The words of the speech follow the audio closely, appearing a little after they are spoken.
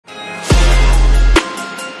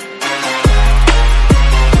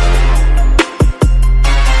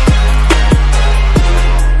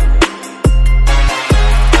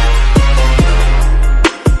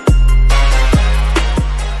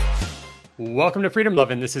Welcome to Freedom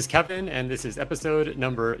Lovin. This is Kevin, and this is episode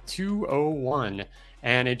number 201.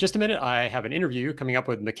 And in just a minute, I have an interview coming up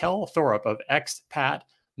with Mikkel Thorup of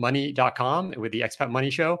ExPatMoney.com with the ExPat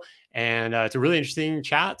Money Show. And it's a really interesting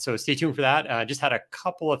chat, so stay tuned for that. I just had a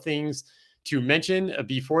couple of things to mention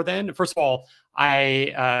before then. First of all,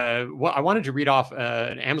 I wanted to read off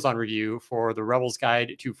an Amazon review for The Rebel's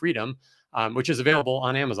Guide to Freedom, which is available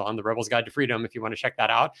on Amazon, The Rebel's Guide to Freedom, if you want to check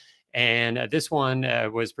that out. And this one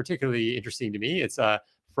was particularly interesting to me. It's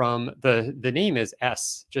from the name is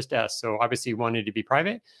S, just S. So obviously wanted to be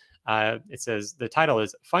private. It says, the title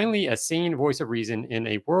is Finally a Sane Voice of Reason in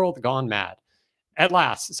a World Gone Mad. At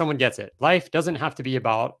last, someone gets it. Life doesn't have to be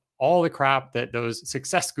about all the crap that those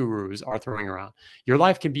success gurus are throwing around. Your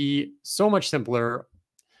life can be so much simpler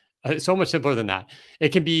than that.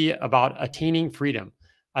 It can be about attaining freedom.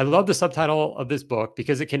 I love the subtitle of this book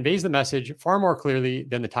because it conveys the message far more clearly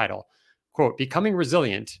than the title. Quote, becoming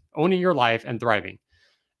resilient, owning your life, and thriving.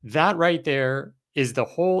 That right there is the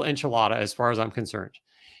whole enchilada as far as I'm concerned.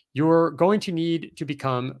 You're going to need to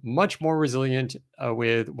become much more resilient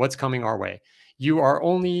with what's coming our way. You are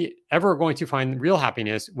only ever going to find real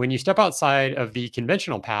happiness when you step outside of the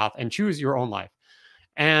conventional path and choose your own life.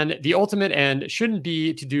 And the ultimate end shouldn't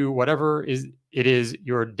be to do whatever it is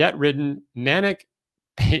your debt-ridden,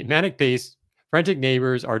 manic-based, frantic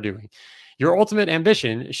neighbors are doing. Your ultimate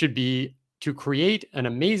ambition should be to create an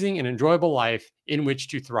amazing and enjoyable life in which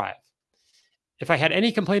to thrive. If I had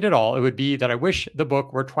any complaint at all, it would be that I wish the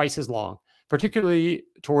book were twice as long, particularly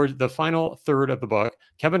toward the final third of the book.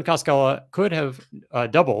 Kevin Koskela could have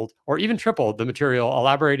doubled or even tripled the material,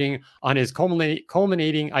 elaborating on his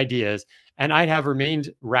culminating ideas, and I'd have remained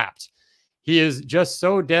wrapped. He is just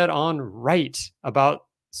so dead on right about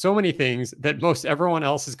so many things that most everyone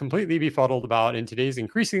else is completely befuddled about in today's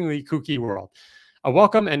increasingly kooky world. A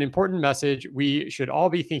welcome and important message we should all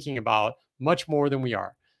be thinking about much more than we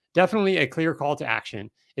are. Definitely a clear call to action.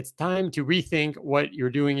 It's time to rethink what you're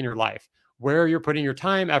doing in your life, where you're putting your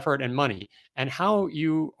time, effort, and money, and how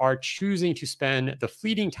you are choosing to spend the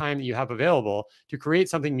fleeting time that you have available to create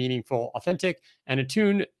something meaningful, authentic, and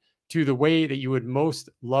attuned to the way that you would most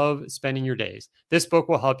love spending your days. This book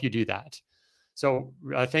will help you do that. So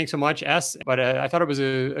thanks so much, S. But I thought it was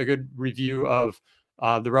a good review of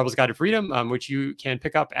The Rebel's Guide to Freedom, which you can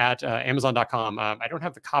pick up at Amazon.com. I don't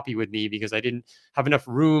have the copy with me because I didn't have enough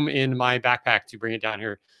room in my backpack to bring it down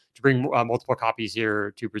here, to bring multiple copies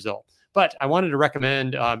here to Brazil. But I wanted to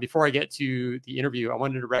recommend, before I get to the interview, I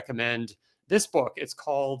wanted to recommend this book. It's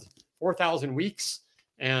called 4,000 Weeks.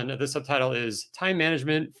 And the subtitle is Time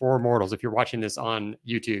Management for Mortals. If you're watching this on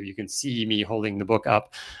YouTube, you can see me holding the book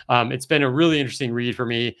up. It's been a really interesting read for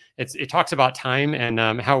me. It talks about time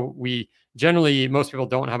and how we generally, most people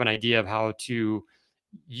don't have an idea of how to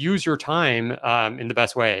use your time in the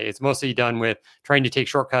best way. It's mostly done with trying to take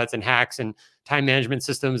shortcuts and hacks and time management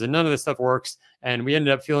systems, and none of this stuff works. And we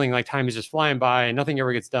ended up feeling like time is just flying by and nothing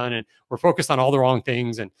ever gets done. And we're focused on all the wrong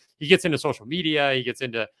things. And he gets into social media, he gets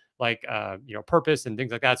into like, purpose and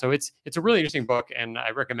things like that. So it's a really interesting book and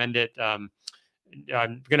I recommend it. I'll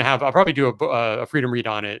probably do a freedom read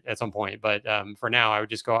on it at some point, but for now I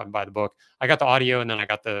would just go out and buy the book. I got the audio and then I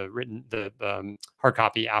got the hard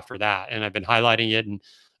copy after that. And I've been highlighting it and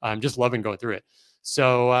I'm just loving going through it.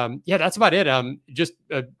 So yeah, that's about it. Just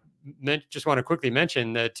want to quickly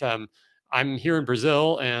mention that I'm here in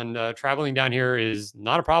Brazil and traveling down here is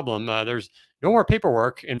not a problem. There's no more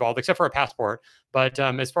paperwork involved except for a passport. But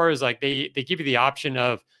as far as like they give you the option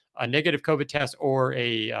of a negative COVID test or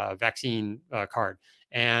a vaccine card.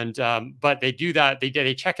 And but they do that.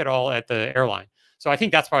 They check it all at the airline. So I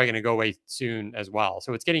think that's probably going to go away soon as well.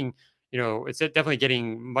 So it's getting, it's definitely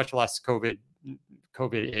getting much less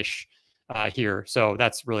COVID-ish here. So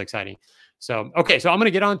that's really exciting. So, okay, so I'm going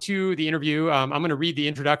to get on to the interview. I'm going to read the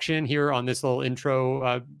introduction here on this little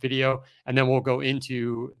intro video, and then we'll go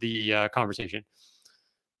into the conversation.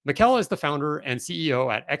 Mikkel is the founder and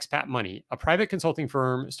CEO at ExPat Money, a private consulting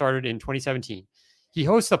firm started in 2017. He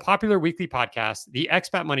hosts the popular weekly podcast, The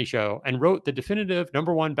ExPat Money Show, and wrote the definitive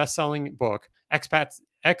 #1 best-selling book,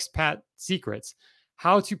 ExPat Secrets: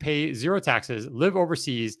 How to Pay Zero Taxes, Live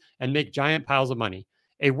Overseas, and Make Giant Piles of Money.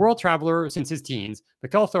 A world traveler since his teens,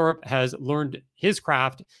 Mikkel Thorup has learned his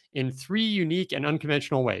craft in 3 unique and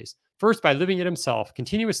unconventional ways. First, by living it himself,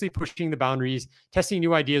 continuously pushing the boundaries, testing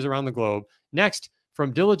new ideas around the globe. Next,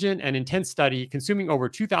 from diligent and intense study, consuming over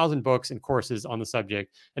 2,000 books and courses on the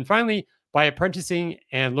subject. And finally, by apprenticing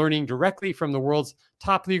and learning directly from the world's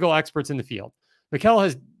top legal experts in the field. Mikkel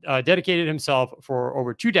has dedicated himself for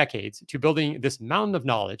over 2 decades to building this mountain of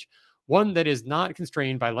knowledge, one that is not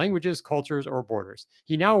constrained by languages, cultures, or borders.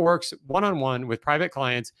 He now works one-on-one with private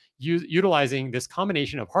clients, utilizing this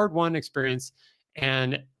combination of hard-won experience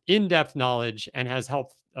and in-depth knowledge, and has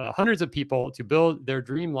helped hundreds of people to build their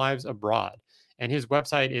dream lives abroad. And his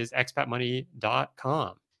website is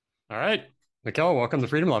expatmoney.com. All right, Mikkel, welcome to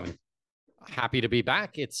Freedom Lovin. Happy to be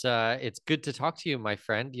back. It's good to talk to you, my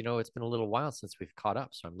friend. You know, it's been a little while since we've caught up,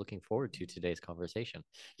 so I'm looking forward to today's conversation.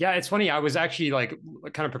 Yeah, it's funny. I was actually like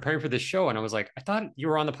kind of preparing for this show, and I was like, I thought you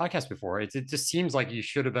were on the podcast before. It just seems like you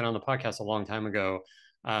should have been on the podcast a long time ago.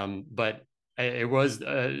 But it was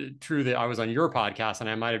true that I was on your podcast, and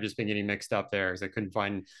I might have just been getting mixed up there because I couldn't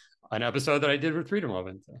find an episode that I did with Freedom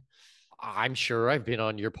Lovin. So. I'm sure I've been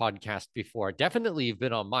on your podcast before. Definitely you've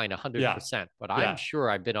been on mine 100%, but I'm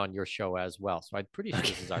sure I've been on your show as well. So I'm pretty sure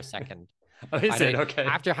this is our second. Okay.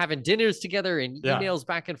 After having dinners together and emails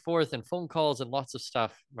back and forth and phone calls and lots of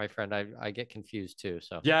stuff, my friend, I get confused too.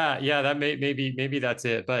 So that maybe that's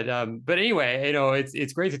it. But anyway, you know,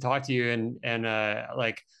 it's great to talk to you, and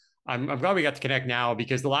like I'm glad we got to connect now,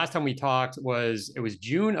 because the last time we talked was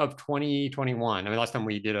June of 2021. I mean, last time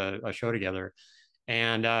we did a show together.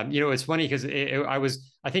 And you know, it's funny because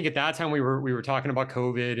I think at that time we were talking about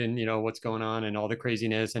COVID and, you know, what's going on and all the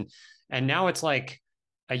craziness, and now it's like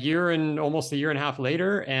almost a year and a half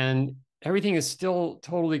later, and everything is still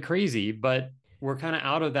totally crazy, but we're kind of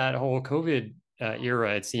out of that whole COVID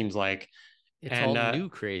era, it seems like. It's all new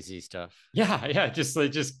crazy stuff. Yeah, it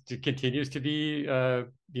just continues to be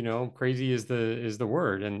you know, crazy is the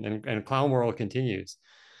word, and clown world continues.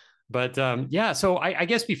 But so I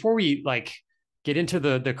guess before we like get into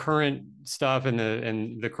the current stuff and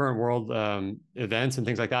the current world events and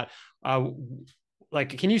things like that,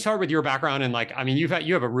 like, can you start with your background? And like, I mean, you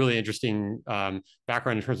have a really interesting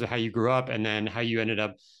background in terms of how you grew up, and then how you ended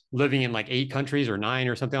up living in like 8 countries or 9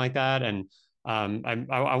 or something like that. And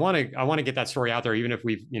I want to get that story out there, even if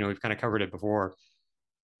we've kind of covered it before.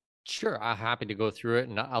 Sure, I'm happy to go through it,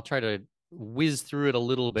 and I'll try to whiz through it a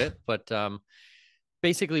little bit, but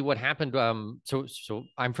basically what happened, so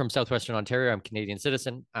I'm from Southwestern Ontario. I'm a Canadian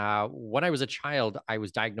citizen. When I was a child, I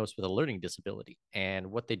was diagnosed with a learning disability. And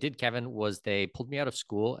what they did, Kevin, was they pulled me out of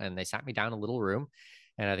school and they sat me down in a little room.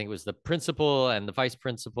 And I think it was the principal and the vice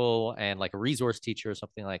principal and like a resource teacher or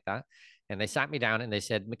something like that. And they sat me down and they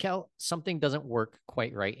said, Mikkel, something doesn't work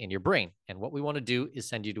quite right in your brain. And what we want to do is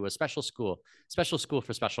send you to a special school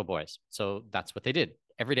for special boys. So that's what they did.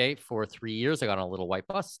 Every day for 3 years, I got on a little white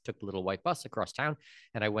bus, took the little white bus across town,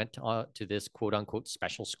 and I went to this quote unquote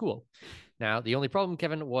special school. Now, the only problem,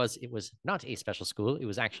 Kevin, was it was not a special school. It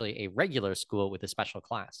was actually a regular school with a special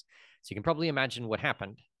class. So you can probably imagine what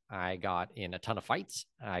happened. I got in a ton of fights.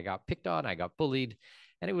 I got picked on. I got bullied.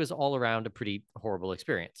 And it was all around a pretty horrible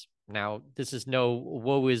experience. Now, this is no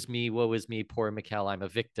woe is me, poor Mikkel, I'm a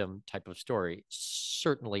victim type of story.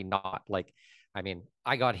 Certainly not. Like, I mean,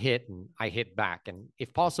 I got hit and I hit back. And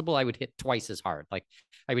if possible, I would hit twice as hard. Like,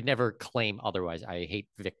 I would never claim otherwise. I hate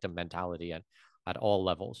victim mentality at all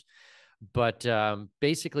levels. But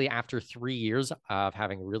basically, after 3 years of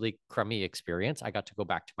having a really crummy experience, I got to go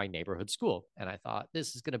back to my neighborhood school. And I thought,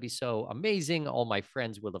 this is going to be so amazing. All my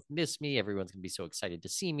friends will have missed me. Everyone's going to be so excited to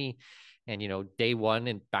see me. And, you know, day one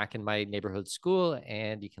and back in my neighborhood school.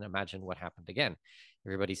 And you can imagine what happened again.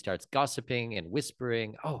 Everybody starts gossiping and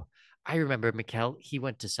whispering. Oh, I remember Mikkel. He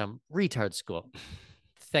went to some retard school.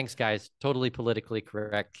 Thanks, guys. Totally politically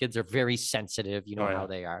correct. Kids are very sensitive. You know how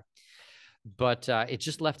they are. But it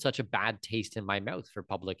just left such a bad taste in my mouth for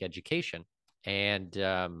public education. And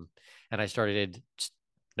I started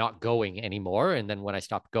not going anymore. And then when I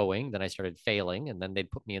stopped going, then I started failing. And then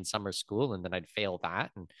they'd put me in summer school, and then I'd fail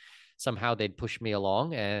that. And somehow they'd push me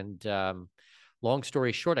along. And long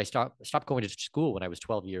story short, I stopped going to school when I was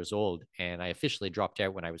 12 years old. And I officially dropped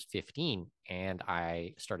out when I was 15. And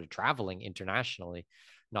I started traveling internationally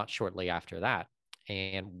not shortly after that.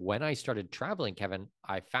 And when I started traveling, Kevin,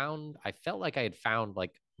 I felt like I had found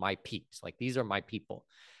like my peeps. Like, these are my people.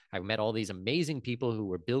 I met all these amazing people who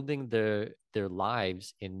were building their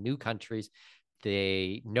lives in new countries.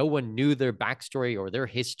 No one knew their backstory or their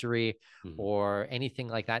history or anything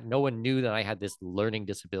like that. No one knew that I had this learning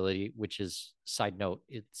disability, which is, side note,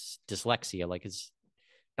 it's dyslexia. Like, it's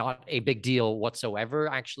not a big deal whatsoever.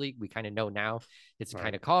 Actually, we kind of know now it's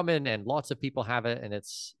kind of common and lots of people have it, and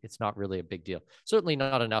it's not really a big deal. Certainly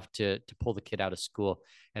not enough to pull the kid out of school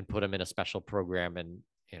and put him in a special program and,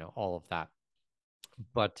 you know, all of that.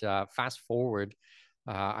 But fast forward,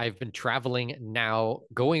 I've been traveling now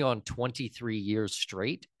going on 23 years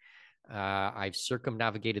straight. I've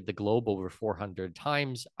circumnavigated the globe over 400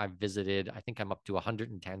 times. I've visited, I think I'm up to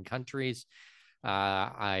 110 countries.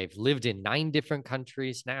 I've lived in 9 different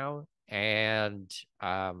countries now, and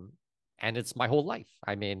it's my whole life.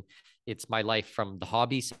 I mean, it's my life from the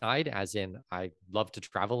hobby side, as in I love to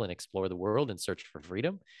travel and explore the world and search for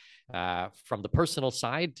freedom. From the personal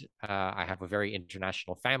side, I have a very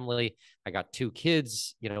international family. I got 2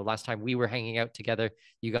 kids. Last time we were hanging out together,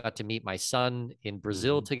 you got to meet my son in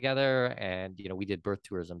Brazil together, and we did birth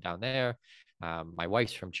tourism down there. My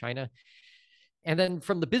wife's from China. And then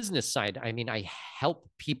from the business side, I mean, I help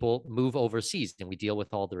people move overseas, and we deal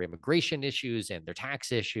with all their immigration issues and their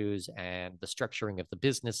tax issues and the structuring of the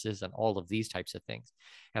businesses and all of these types of things.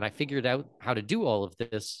 And I figured out how to do all of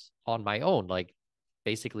this on my own, like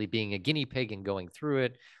basically being a guinea pig and going through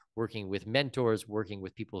it, working with mentors, working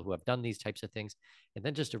with people who have done these types of things, and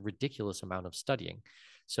then just a ridiculous amount of studying.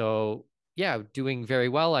 So yeah, doing very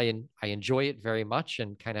well. I enjoy it very much,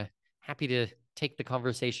 and kind of happy to take the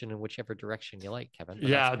conversation in whichever direction you like, Kevin. But that's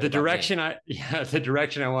Yeah, a bit about me. the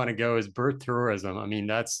direction I want to go is birth tourism. I mean,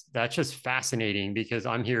 that's just fascinating because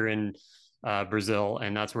I'm here in Brazil,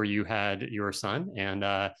 and that's where you had your son,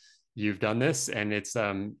 and you've done this, and it's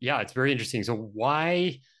yeah, it's very interesting. So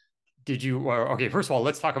why did you? Okay, first of all,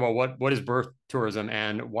 let's talk about what is birth tourism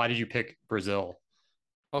and why did you pick Brazil?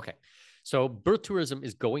 Okay. So birth tourism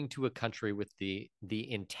is going to a country with the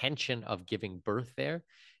intention of giving birth there,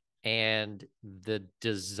 and the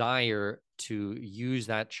desire to use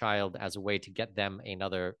that child as a way to get them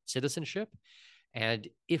another citizenship. And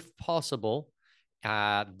if possible,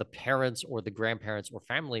 the parents or the grandparents or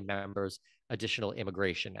family members additional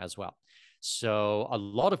immigration as well. So a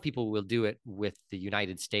lot of people will do it with the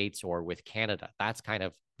United States or with Canada. That's kind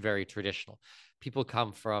of very traditional. People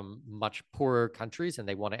come from much poorer countries and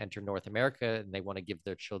they want to enter North America, and they want to give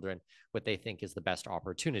their children what they think is the best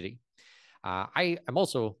opportunity. I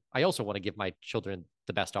also want to give my children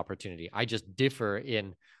the best opportunity. I just differ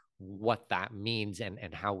in what that means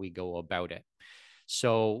and how we go about it.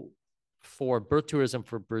 So for birth tourism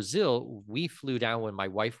for Brazil, we flew down when my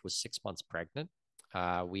wife was 6 months pregnant.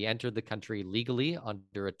 We entered the country legally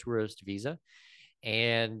under a tourist visa,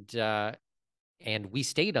 and we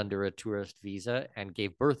stayed under a tourist visa and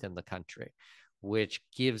gave birth in the country, which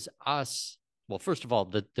gives us, well, first of all,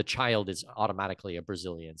 the child is automatically a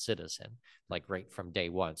Brazilian citizen, like right from day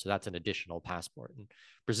one. So that's an additional passport. And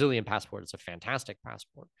Brazilian passport is a fantastic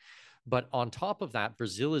passport. But on top of that,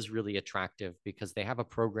 Brazil is really attractive because they have a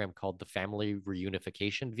program called the Family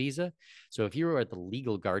Reunification Visa. So if you are the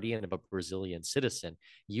legal guardian of a Brazilian citizen,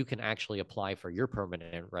 you can actually apply for your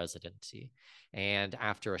permanent residency. And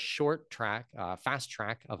after a fast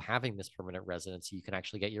track of having this permanent residency, you can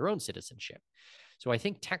actually get your own citizenship. So I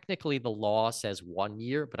think technically the law says 1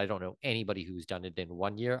 year, but I don't know anybody who's done it in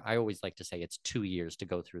 1 year. I always like to say it's 2 years to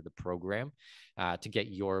go through the program to get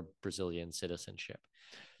your Brazilian citizenship.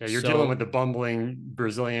 Yeah, you're dealing with the bumbling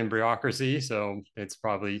Brazilian bureaucracy, so it's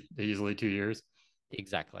probably easily 2 years.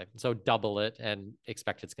 Exactly. So double it and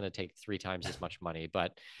expect it's going to take 3 times as much money.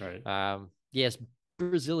 But right. Yes,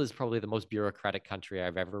 Brazil is probably the most bureaucratic country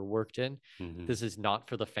I've ever worked in. Mm-hmm. This is not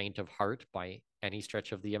for the faint of heart by any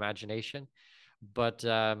stretch of the imagination, but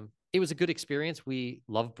it was a good experience. We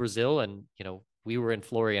love Brazil, and we were in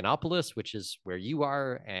Florianopolis, which is where you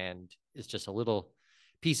are, and it's just a little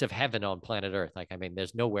piece of heaven on planet Earth. Like, I mean,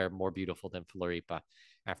 there's nowhere more beautiful than Floripa.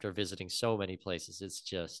 After visiting so many places,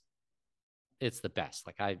 it's the best.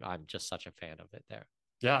 Like, I'm just such a fan of it there.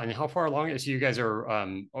 Yeah, and how far along is you guys are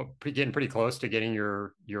getting pretty close to getting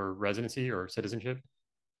your residency or citizenship?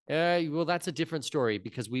 Well, that's a different story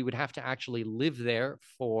because we would have to actually live there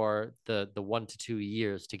for the 1 to 2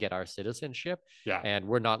 years to get our citizenship. Yeah. And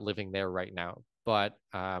we're not living there right now. But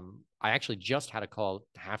I actually just had a call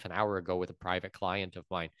half an hour ago with a private client of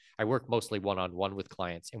mine. I work mostly one-on-one with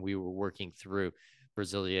clients, and we were working through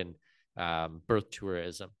Brazilian birth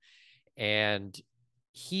tourism. And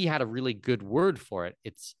he had a really good word for it.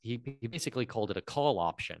 He basically called it a call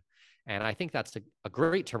option. And I think that's a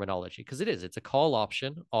great terminology because it's a call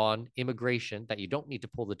option on immigration that you don't need to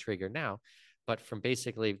pull the trigger now. But from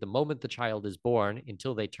basically the moment the child is born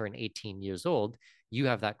until they turn 18 years old, you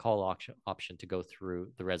have that call option to go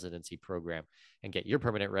through the residency program and get your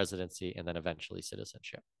permanent residency and then eventually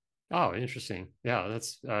citizenship. Oh, interesting. Yeah,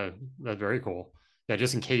 that's very cool. Yeah,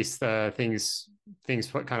 just in case things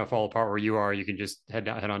kind of fall apart where you are, you can just head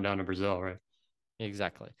on down to Brazil, right?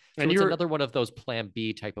 Exactly. So And it's you're another one of those plan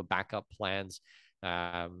B type of backup plans.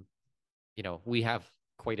 We have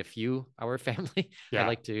quite a few, our family. I yeah.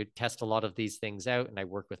 like to test a lot of these things out, and I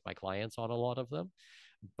work with my clients on a lot of them.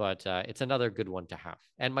 But it's another good one to have.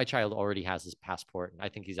 And my child already has his passport, and I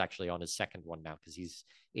think he's actually on his second one now because he's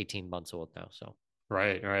 18 months old now. So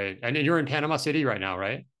Right. And you're in Panama City right now,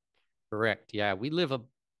 right? Correct. Yeah, we live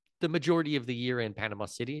the majority of the year in Panama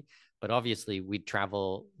City, but obviously we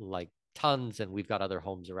travel like tons and we've got other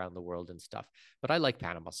homes around the world and stuff. But I like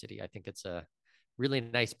Panama City. I think it's a really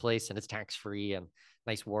nice place and it's tax free and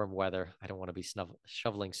nice warm weather. I don't want to be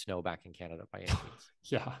shoveling snow back in Canada by any means.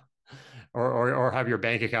 Yeah. Or have your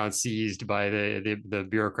bank account seized by the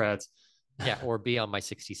bureaucrats. Yeah, or be on my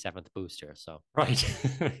 67th booster. So Right.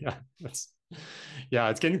 Yeah. Yeah,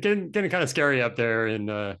 it's getting kind of scary up there in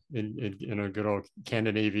a good old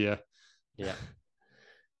Scandinavia. yeah.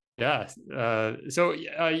 Yeah.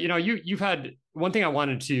 You've had one thing I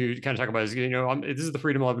wanted to kind of talk about is, this is the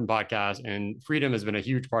Freedom Lovin podcast, and freedom has been a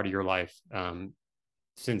huge part of your life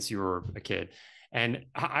since you were a kid. And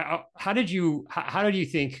how did you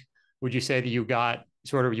think, would you say that you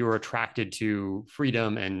were attracted to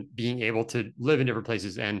freedom and being able to live in different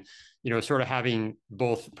places and, sort of having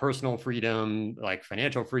both personal freedom, like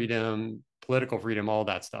financial freedom, political freedom, all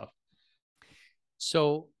that stuff?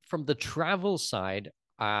 So from the travel side,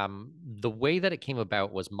 the way that it came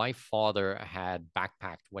about was my father had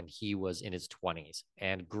backpacked when he was in his 20s.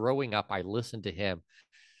 And growing up, I listened to him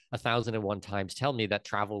 1,001 times tell me that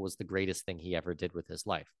travel was the greatest thing he ever did with his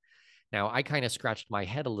life. Now, I kind of scratched my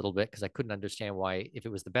head a little bit because I couldn't understand why, if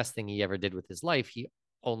it was the best thing he ever did with his life, he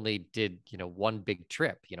only did, one big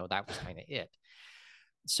trip. That was kind of it.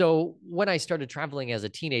 So when I started traveling as a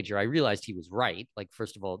teenager, I realized he was right. Like,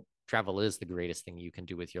 first of all, travel is the greatest thing you can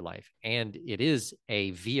do with your life, and it is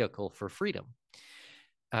a vehicle for freedom.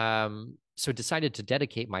 So decided to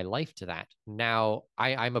dedicate my life to that. Now,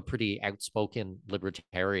 I'm a pretty outspoken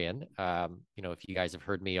libertarian. If you guys have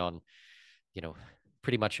heard me on,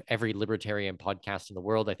 pretty much every libertarian podcast in the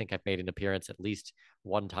world, I think I've made an appearance at least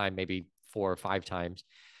one time, maybe 4 or 5 times.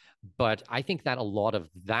 But I think that a lot of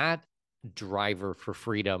that driver for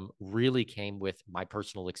freedom really came with my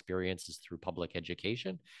personal experiences through public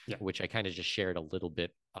education, Yeah. which I kind of just shared a little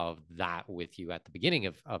bit of that with you at the beginning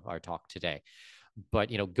of our talk today. But,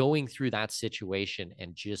 going through that situation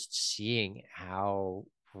and just seeing how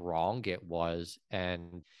wrong it was,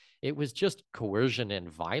 and it was just coercion and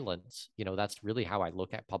violence. That's really how I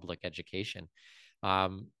look at public education.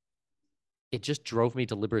 It just drove me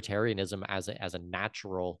to libertarianism as a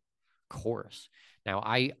natural course. Now,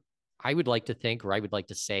 I would like to think, or I would like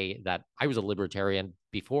to say, that I was a libertarian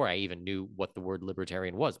before I even knew what the word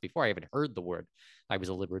libertarian was. Before I even heard the word, I was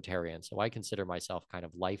a libertarian. So I consider myself kind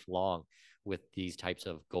of lifelong with these types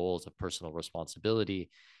of goals of personal responsibility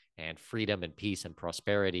and freedom and peace and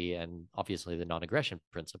prosperity, and obviously the non-aggression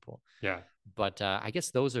principle. Yeah. But I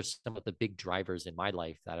guess those are some of the big drivers in my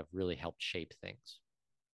life that have really helped shape things.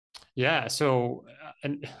 Yeah. So,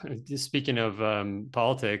 and speaking of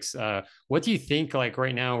politics, what do you think? Like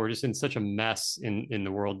right now, we're just in such a mess in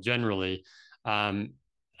the world generally.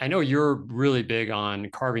 I know you're really big on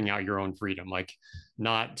carving out your own freedom, like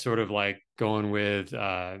not sort of like going with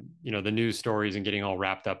the news stories and getting all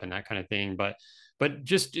wrapped up in that kind of thing, but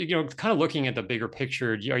just kind of looking at the bigger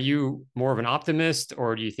picture. Are you more of an optimist,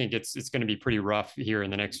 or do you think it's going to be pretty rough here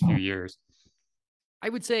in the next few years? I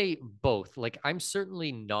would say both. Like, I'm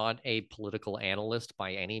certainly not a political analyst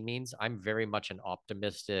by any means. I'm very much an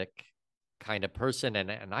optimistic kind of person,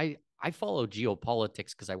 and I follow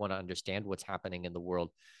geopolitics because I want to understand what's happening in the world,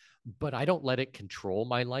 but I don't let it control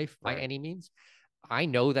my life by any means. I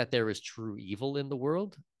know that there is true evil in the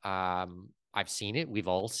world. I've seen it. We've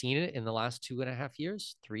all seen it in the last 2.5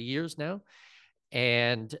 years, 3 years now.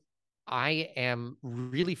 And I am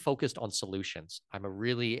really focused on solutions. I'm a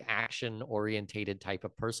really action orientated type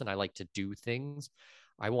of person. I like to do things.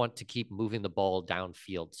 I want to keep moving the ball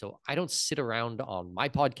downfield. So I don't sit around on my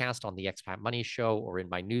podcast, on the ExPat Money Show, or in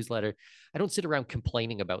my newsletter. I don't sit around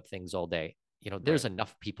complaining about things all day. There's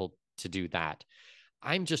enough people to do that.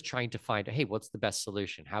 I'm just trying to find, hey, what's the best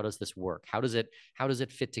solution? How does this work? How does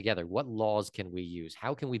it fit together? What laws can we use?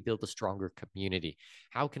 How can we build a stronger community?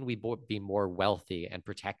 How can we be more wealthy and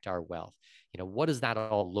protect our wealth? What does that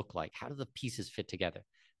all look like? How do the pieces fit together?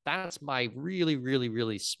 That's my really, really,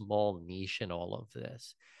 really small niche in all of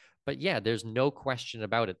this. But yeah, there's no question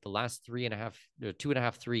about it. The last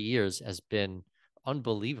 2.5, 3 years has been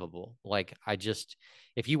unbelievable. Like,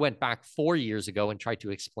 if you went back 4 years ago and tried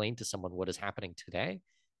to explain to someone what is happening today,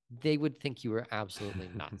 they would think you were absolutely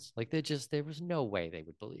nuts. Like, there was no way they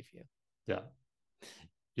would believe you. Yeah.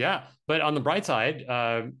 Yeah, but on the bright side,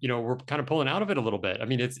 we're kind of pulling out of it a little bit. I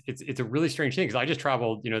mean, it's a really strange thing because I just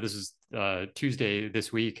traveled. This is Tuesday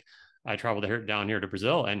this week. I traveled down here to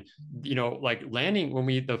Brazil, and like landing when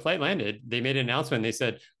the flight landed, they made an announcement. They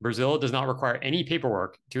said Brazil does not require any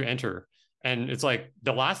paperwork to enter, and it's like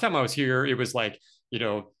the last time I was here, it was like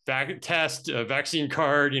test, vaccine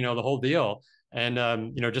card, the whole deal.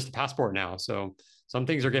 and just a passport now. So some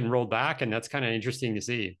things are getting rolled back, and that's kind of interesting to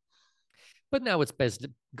see. But now it's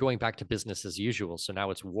going back to business as usual. So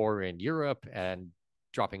now it's war in Europe and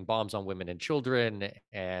dropping bombs on women and children.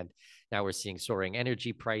 And now we're seeing soaring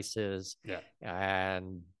energy prices Yeah.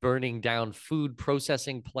 and burning down food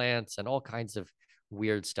processing plants and all kinds of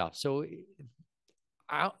weird stuff. So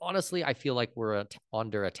honestly, I feel like we're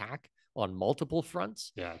under attack on multiple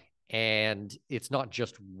fronts. Yeah. And it's not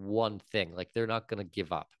just one thing. Like they're not going to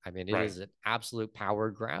give up. I mean, it Right. is an absolute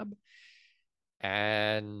power grab.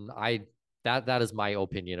 And that is my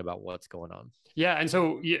opinion about what's going on. Yeah, and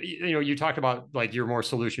so you talked about like you're more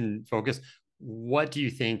solution focused. What do you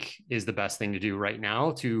think is the best thing to do right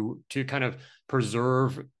now to kind of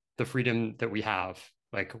preserve the freedom that we have,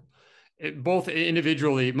 like both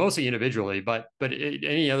individually, mostly individually, but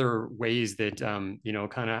any other ways that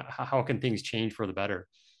kind of how can things change for the better?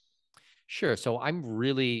 Sure. So I'm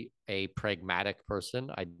really a pragmatic person.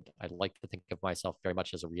 I like to think of myself very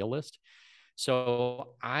much as a realist.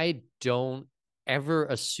 So I don't ever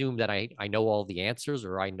assume that I know all the answers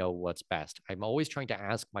or I know what's best. I'm always trying to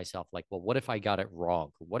ask myself, like, well, what if I got it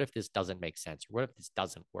wrong? What if this doesn't make sense? What if this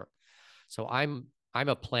doesn't work? So I'm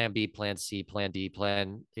a plan B, plan C, plan D,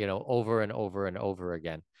 plan, over and over and over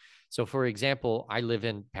again. So for example, I live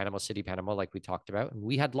in Panama City, Panama, like we talked about, and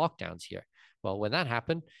we had lockdowns here. Well, when that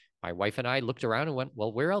happened, my wife and I looked around and went,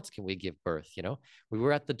 well, where else can we give birth? We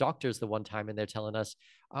were at the doctor's the one time and they're telling us,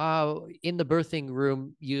 in the birthing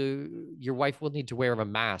room, your wife will need to wear a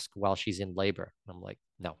mask while she's in labor. And I'm like,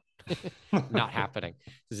 no, not happening.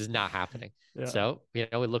 This is not happening. Yeah. So, we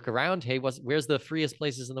look around. Hey, where's the freest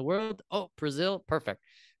places in the world? Oh, Brazil. Perfect.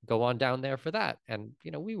 Go on down there for that. And,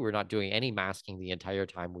 we were not doing any masking the entire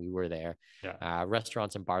time we were there. Yeah.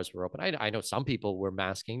 Restaurants and bars were open. I know some people were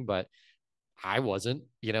masking, but I wasn't,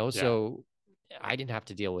 Yeah. so I didn't have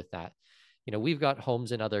to deal with that. We've got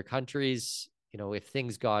homes in other countries. If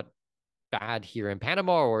things got bad here in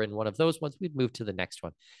Panama or in one of those ones, we'd move to the next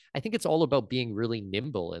one. I think it's all about being really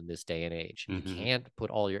nimble in this day and age. You can't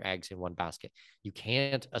put all your eggs in one basket. You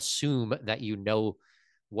can't assume that you know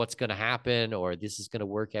what's going to happen or this is going to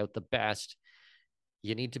work out the best.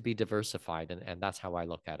 You need to be diversified. And that's how I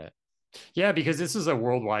look at it. Yeah, because this is a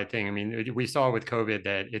worldwide thing. I mean, we saw with COVID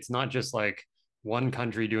that it's not just like one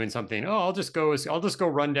country doing something. Oh, I'll just go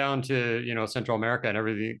run down to, Central America and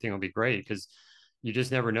everything will be great, because you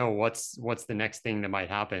just never know what's the next thing that might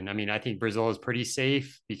happen. I mean, I think Brazil is pretty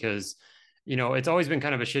safe because, it's always been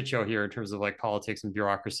kind of a shit show here in terms of like politics and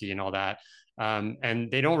bureaucracy and all that.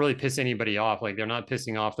 And they don't really piss anybody off. Like they're not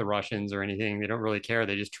pissing off the Russians or anything. They don't really care.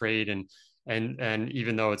 They just trade, and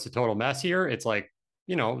even though it's a total mess here, it's like,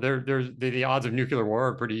 the odds of nuclear war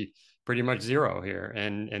are pretty much zero here,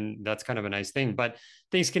 and that's kind of a nice thing. But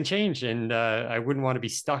things can change, and I wouldn't want to be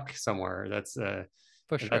stuck somewhere.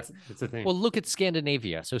 For sure. That's the thing. Well, look at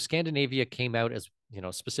Scandinavia. So Scandinavia came out as,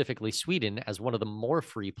 specifically Sweden as one of the more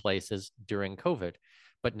free places during COVID.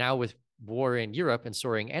 But now with war in Europe and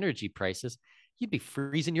soaring energy prices, you'd be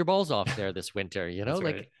freezing your balls off there this winter, That's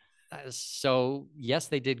right. So yes,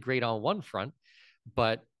 they did great on one front,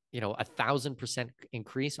 but 1,000%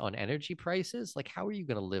 increase on energy prices. Like, how are you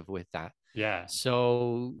going to live with that? Yeah.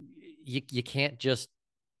 So you can't just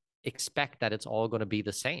expect that it's all going to be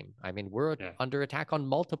the same. I mean, we're under attack on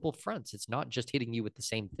multiple fronts. It's not just hitting you with the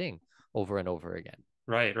same thing over and over again.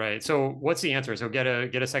 Right. So what's the answer? So get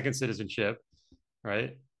a second citizenship,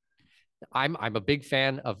 right? I'm a big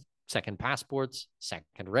fan of second passports,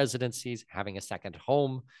 second residencies, having a second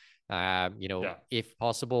home. If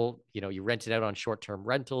possible, you rent it out on short-term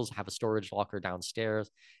rentals, have a storage locker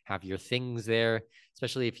downstairs, have your things there,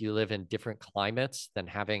 especially if you live in different climates than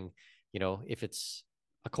having, if it's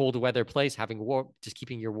a cold weather place, just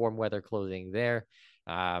keeping your warm weather clothing there,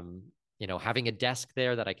 having a desk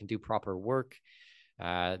there that I can do proper work,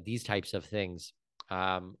 these types of things.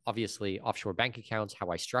 Obviously, offshore bank accounts, how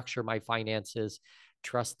I structure my finances,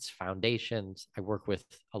 trusts, foundations. I work with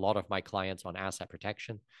a lot of my clients on asset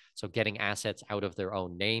protection. So getting assets out of their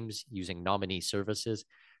own names using nominee services.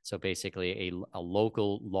 So basically a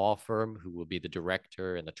local law firm who will be the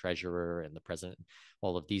director and the treasurer and the president,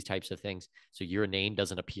 all of these types of things. So your name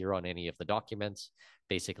doesn't appear on any of the documents.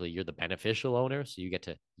 Basically, you're the beneficial owner. So you get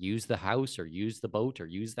to use the house or use the boat or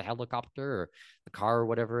use the helicopter or the car or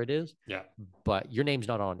whatever it is. Yeah. But your name's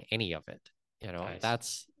not on any of it.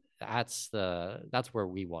 Nice. That's where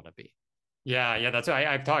we want to be. Yeah. That's why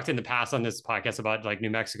I've talked in the past on this podcast about like New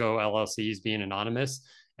Mexico LLCs being anonymous,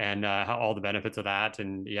 and how all the benefits of that.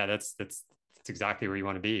 And yeah, that's exactly where you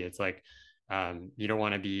want to be. It's like, you don't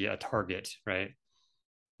want to be a target, right?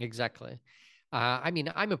 Exactly. I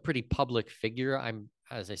mean, I'm a pretty public figure.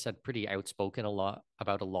 as I said, pretty outspoken a lot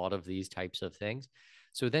about a lot of these types of things.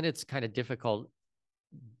 So then it's kind of difficult,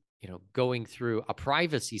 going through a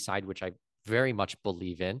privacy side, which I very much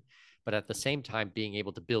believe in, but at the same time being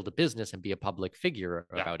able to build a business and be a public figure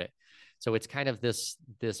Yeah. about it. So it's kind of this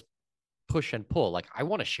push and pull. Like, I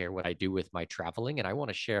want to share what I do with my traveling, and I want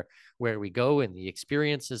to share where we go and the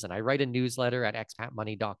experiences. And I write a newsletter at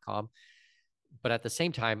expatmoney.com. But at the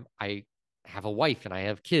same time, I have a wife and I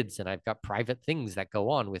have kids and I've got private things that go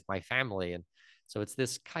on with my family. And so it's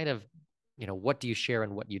this kind of, what do you share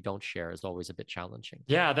and what you don't share is always a bit challenging.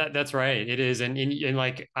 Yeah, that's right. It is, and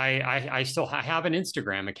like I still have an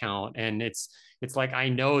Instagram account, and it's like I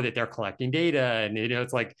know that they're collecting data, and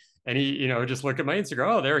it's like, and just look at my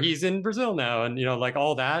Instagram. Oh, there he's in Brazil now, and like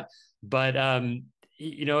all that. But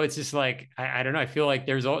it's just like I don't know. I feel like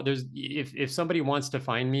there's if somebody wants to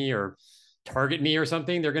find me or target me or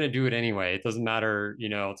something, they're going to do it anyway. It doesn't matter. Some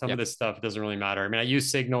of Yep. this stuff doesn't really matter. I mean, I use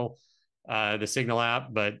Signal, the Signal app,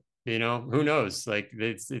 but who knows? Like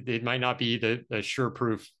it might not be the sure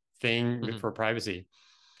proof thing Mhm. for privacy.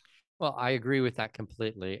 Well, I agree with that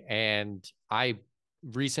completely. And I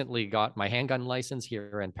recently got my handgun license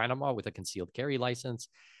here in Panama with a concealed carry license,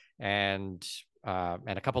 and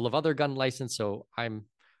and a couple of other gun license. So I'm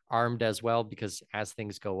armed as well, because as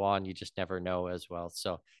things go on, you just never know as well.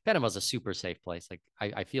 So Panama's a super safe place. Like,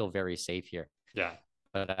 I feel very safe here. Yeah.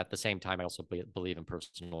 But at the same time, I also believe in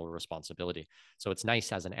personal responsibility. So it's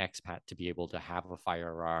nice as an expat to be able to have a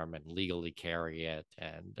firearm and legally carry it,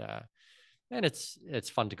 and it's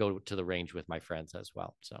fun to go to the range with my friends as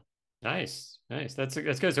well. So Nice. Nice. That's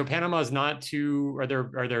good. So Panama's not too,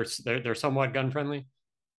 they're somewhat gun friendly.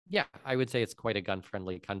 yeah, I would say it's quite a gun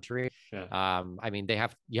friendly country. Yeah. I mean,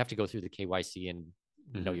 you have to go through the KYC and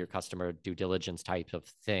know Mm-hmm. your customer due diligence type of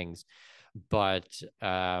things. But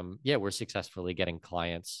yeah, we're successfully getting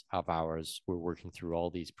clients of ours. We're working through all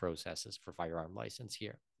these processes for firearm license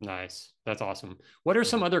here. Nice. That's awesome. What are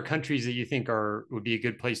some Mhm. other countries that you think would be a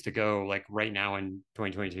good place to go, like right now in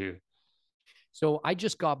 2022? So I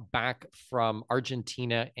just got back from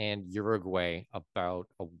Argentina and Uruguay about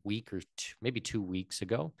a week or two, maybe 2 weeks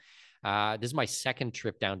ago. This is my second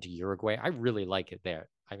trip down to Uruguay. I really like it there.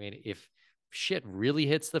 I mean, if shit really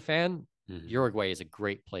hits the fan, Mm-hmm. Uruguay is a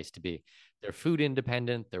great place to be. They're food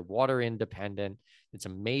independent, they're water independent. It's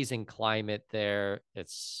amazing climate there.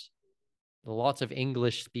 It's lots of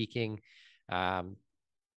English speaking. Um,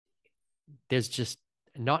 there's just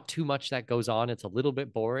not too much that goes on. It's a little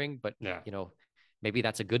bit boring, but Yeah. you know, maybe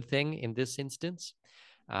that's a good thing in this instance.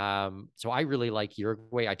 So I really like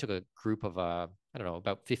Uruguay. I took a group of I don't know,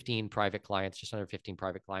 about 15 private clients, just under 15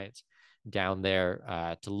 private clients down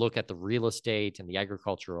there to look at the real estate and the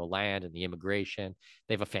agricultural land and the immigration.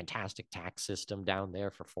 They have a fantastic tax system down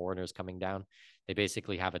there for foreigners coming down. They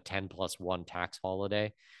basically have a 10+1 tax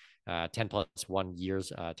holiday, 10+1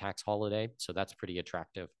 years tax holiday. So that's pretty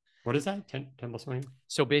attractive. What is that? 10 plus 1?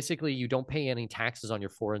 So basically, you don't pay any taxes on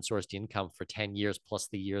your foreign sourced income for 10 years plus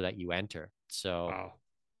the year that you enter. So, Wow.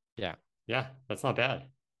 yeah, Yeah, that's not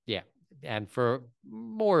bad. yeah. And for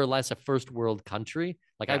more or less a first world country,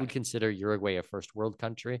 like I Yeah. would consider Uruguay a first world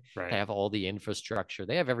country. They Right. have all the infrastructure,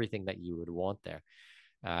 they have everything that you would want there.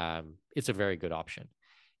 It's a very good option.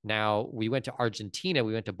 Now, we went to Argentina,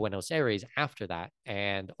 we went to Buenos Aires after that.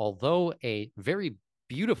 And although a very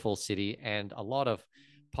beautiful city and a lot of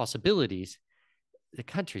possibilities, the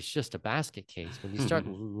country's just a basket case. When you start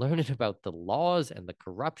learning about the laws and the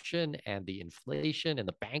corruption and the inflation and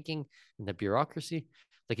the banking and the bureaucracy,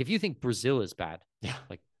 like if you think Brazil is bad, Yeah.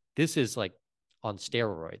 like this is like on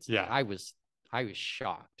steroids. Like Yeah. I was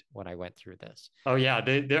shocked when I went through this. Oh yeah,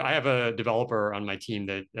 I have a developer on my team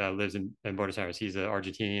that lives in Buenos Aires. He's an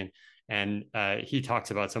Argentinian, and he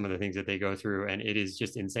talks about some of the things that they go through, and it is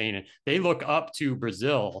just insane. And they look up to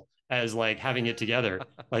Brazil as like having it together.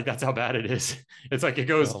 Like that's how bad it is. It's like it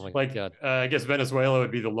goes Oh my like god. I guess Venezuela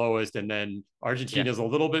would be the lowest, and then Yeah. Argentina's a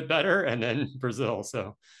little bit better, and then Brazil.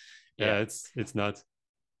 So Yeah. yeah, it's nuts.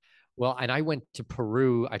 Well, and I went to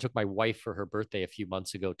Peru. I took my wife for her birthday a few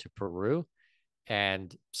months ago to Peru.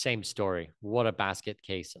 And same story. What a basket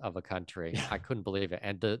case of a country. Yeah, I couldn't believe it.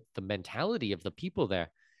 And the mentality of the people there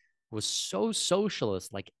was so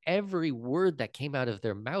socialist. Like every word that came out of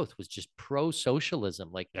their mouth was just pro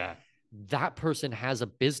socialism. Like yeah. that person has a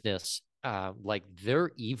business, like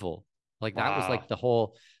they're evil. Like that was like Wow. the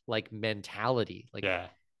whole like mentality. Like Yeah.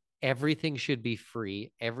 everything should be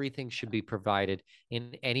free, everything should be provided,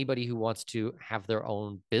 and anybody who wants to have their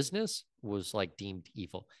own business was like deemed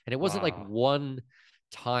evil. And it wasn't like Wow. one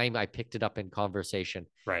time I picked it up in conversation.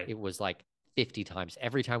 Right. It was like 50 times.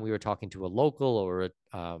 Every time we were talking to a local or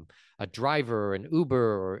a driver or an Uber,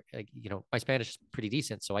 or my Spanish is pretty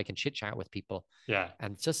decent, so I can chit chat with people. Yeah.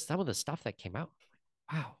 And just some of the stuff that came out,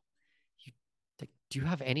 wow, you, do you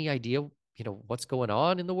have any idea, what's going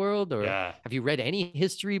on in the world, or Yeah. have you read any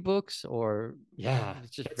history books, or Yeah.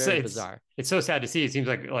 it's just It's very it's bizarre. it's so sad to see. It seems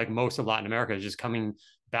like most of Latin America is just coming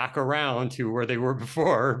back around to where they were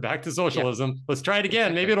before, back to Yeah, socialism. Let's try it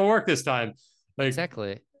again. Maybe exactly. it'll work this time. Like,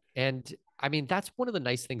 Exactly. And I mean, that's one of the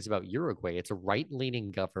nice things about Uruguay. It's a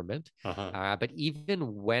right-leaning government. uh-huh. But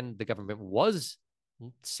even when the government was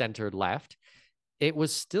centered left, it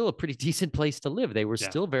was still a pretty decent place to live. They were Yeah.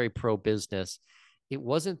 still very pro-business. It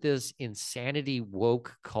wasn't this insanity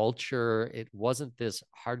woke culture. It wasn't this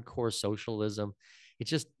hardcore socialism. It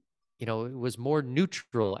just, it was more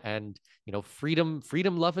neutral and, freedom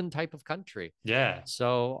loving type of country. Yeah.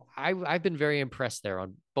 So I've been very impressed there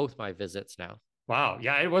on both my visits now. Wow.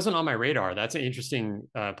 Yeah, it wasn't on my radar. That's an interesting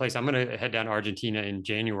place. I'm going to head down to Argentina in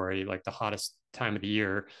January, like the hottest time of the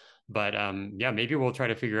year. But yeah, maybe we'll try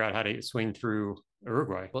to figure out how to swing through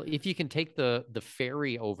Uruguay. Well, if you can take the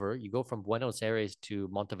ferry over, you go from Buenos Aires to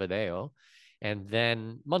Montevideo, and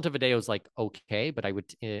then Montevideo is like okay, but I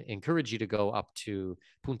would encourage you to go up to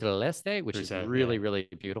Punta del Este, which is Yeah. really really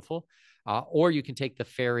beautiful, or you can take the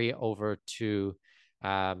ferry over to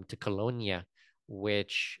Colonia,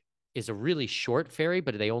 which is a really short ferry,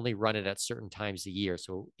 but they only run it at certain times a year.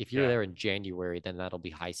 So if you're Yeah. there in January, then that'll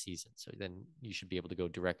be high season. So then you should be able to go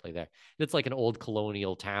directly there. It's like an old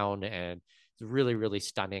colonial town, and it's really, really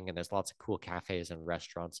stunning. And there's lots of cool cafes and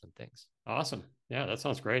restaurants and things. Awesome. Yeah, that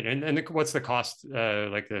sounds great. And what's the cost,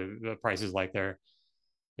 like the prices like there?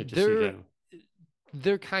 It just seems They're that.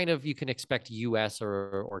 they're kind of, you can expect US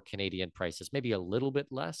or Canadian prices, maybe a little bit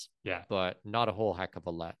less, Yeah. but not a whole heck of a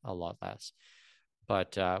lot less.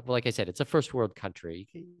 But well, like I said, it's a first world country.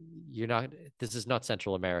 You're not. This is not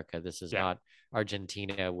Central America. This is Yeah. not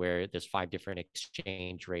Argentina, where there's 5 different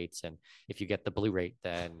exchange rates, and if you get the blue rate,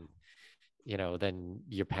 then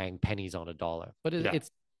you're paying pennies on a dollar. But Yeah.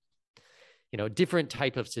 it's different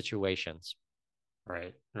type of situations.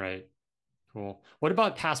 Right. Right. Cool. What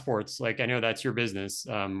about passports? Like, I know that's your business.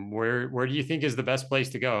 Where do you think is the best place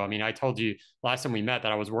to go? I mean, I told you last time we met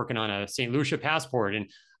that I was working on a St. Lucia passport and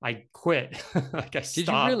I quit. Like I Did you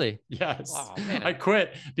stopped. really? Yes, Oh I man.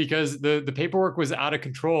 quit because the paperwork was out of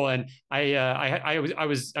control, and I mean, I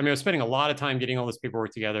was spending a lot of time getting all this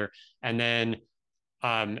paperwork together, and then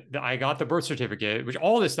I got the birth certificate, which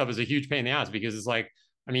all this stuff is a huge pain in the ass because it's like,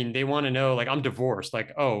 I mean, they want to know, like, I'm divorced.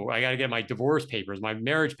 Like, oh, I got to get my divorce papers, my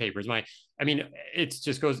marriage papers, I mean, it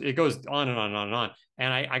goes on and on and on and on.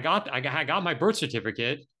 And I got my birth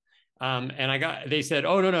certificate. And they said,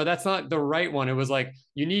 oh, no, that's not the right one. It was like,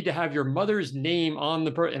 you need to have your mother's name on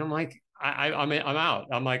the birth. And I'm like, I'm out.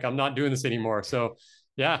 I'm like, I'm not doing this anymore. So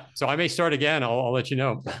yeah, so I may start again. I'll let you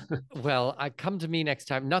know. Well, I come to me next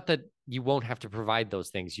time. Not that you won't have to provide those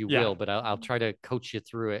things, you Yeah, will, but I'll try to coach you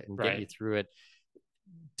through it and get right. you through it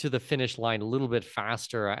to the finish line a little bit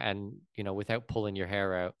faster, and without pulling your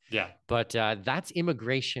hair out. Yeah, But that's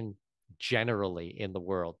immigration generally in the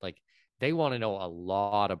world. Like, they want to know a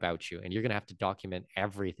lot about you, and you're going to have to document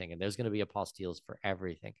everything, and there's going to be apostilles for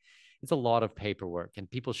everything. It's a lot of paperwork, and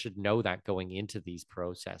people should know that going into these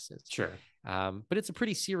processes. sure. But it's a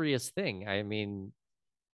pretty serious thing. I mean,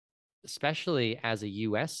 especially as a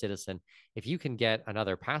US citizen, if you can get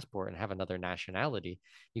another passport and have another nationality,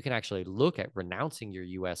 you can actually look at renouncing your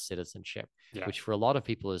US citizenship, Yeah, which for a lot of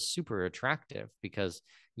people is super attractive because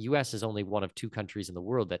US is only one of 2 countries in the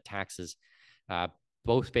world that taxes uh,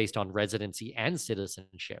 both based on residency and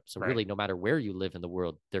citizenship. So right, really, no matter where you live in the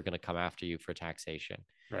world, they're going to come after you for taxation.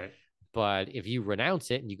 right. But if you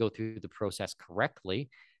renounce it and you go through the process correctly,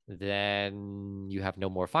 then you have no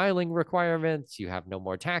more filing requirements, you have no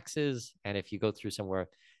more taxes. And if you go through somewhere,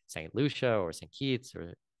 St. Lucia or St. Kitts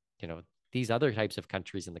or, you know, these other types of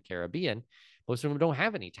countries in the Caribbean, most of them don't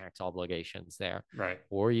have any tax obligations there. Right.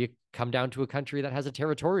 Or you come down to a country that has a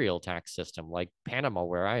territorial tax system like Panama,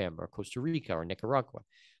 where I am, or Costa Rica or Nicaragua,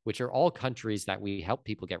 which are all countries that we help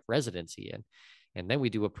people get residency in. And then we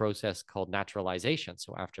do a process called naturalization.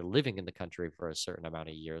 So after living in the country for a certain amount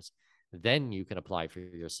of years, then you can apply for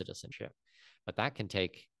your citizenship. But that can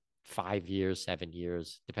take 5 years, 7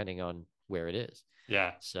 years, depending on where it is.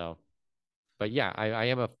 Yeah. So, but yeah, I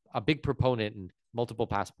am a big proponent in multiple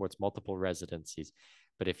passports, multiple residencies.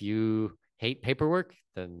 But if you hate paperwork,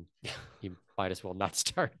 then you might as well not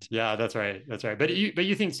start. Yeah, that's right. That's right. But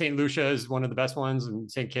you think St. Lucia is one of the best ones, and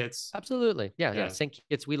St. Kitts? Absolutely. Yeah. Yeah. Yeah. St.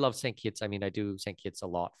 Kitts. We love St. Kitts. I mean, I do St. Kitts a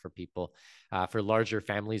lot for people. For larger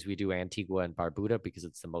families, we do Antigua and Barbuda because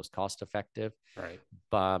it's the most cost effective. Right.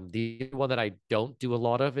 The one that I don't do a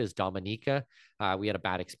lot of is Dominica. We had a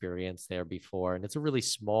bad experience there before, and it's a really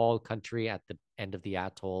small country at the end of the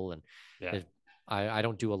atoll. And Yeah. I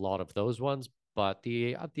don't do a lot of those ones, but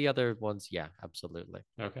the other ones, yeah, absolutely.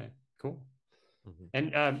 Okay. Cool. Mhm.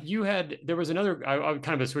 And there was another, I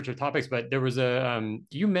kind of a switch of topics, but there was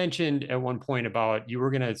you mentioned at one point about you were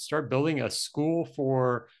going to start building a school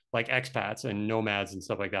for like expats and nomads and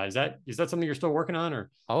stuff like that. Is that something you're still working on or?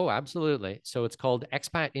 Oh, absolutely. So it's called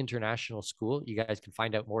ExPat International School. You guys can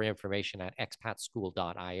find out more information at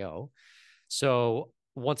expatschool.io. So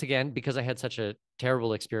once again, because I had such a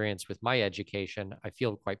terrible experience with my education, I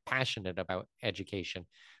feel quite passionate about education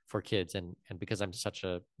for kids. And because I'm such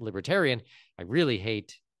a libertarian, I really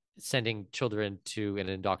hate sending children to an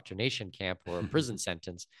indoctrination camp or a prison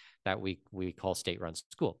sentence that we call state-run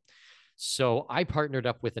school. So I partnered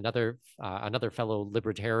up with another fellow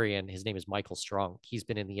libertarian. His name is Michael Strong. He's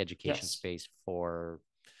been in the education Yes. space for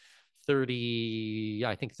 30,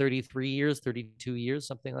 I think 33 years, 32 years,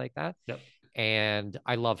 something like that. Yep. And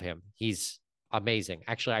I love him. He's amazing.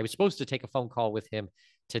 Actually, I was supposed to take a phone call with him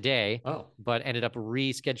today, Oh. but ended up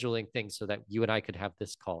rescheduling things so that you and I could have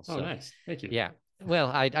this call. Oh, So, nice. Thank you. yeah.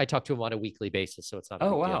 Well, I talk to him on a weekly basis, so it's not a Oh,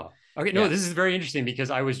 big deal. wow. Okay. No, Yeah. this is very interesting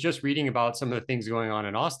because I was just reading about some of the things going on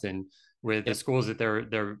in Austin with the Yep. schools that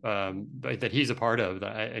that he's a part of.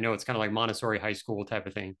 I know it's kind of like Montessori high school type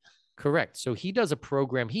of thing. Correct. So he does a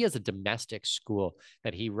program. He has a domestic school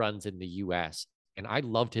that he runs in the US. And I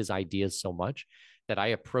loved his ideas so much that I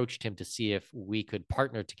approached him to see if we could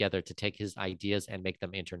partner together to take his ideas and make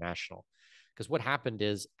them international. Because what happened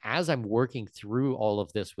is, as I'm working through all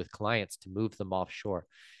of this with clients to move them offshore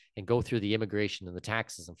and go through the immigration and the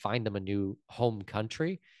taxes and find them a new home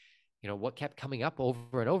country, what kept coming up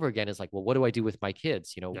over and over again is like, well, what do I do with my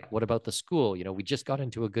kids? Yeah. What about the school? We just got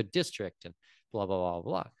into a good district and blah, blah, blah,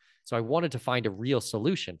 blah. So I wanted to find a real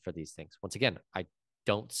solution for these things. Once again, I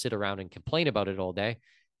don't sit around and complain about it all day.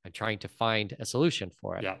 I'm trying to find a solution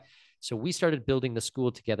for it. Yeah. So we started building the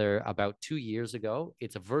school together about 2 years ago.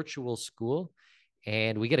 It's a virtual school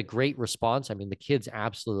and we get a great response. I mean, the kids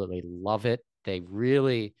absolutely love it. They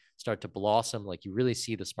really start to blossom. Like you really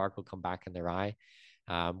see the sparkle come back in their eye.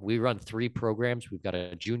 We run 3 programs. We've got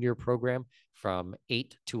a junior program from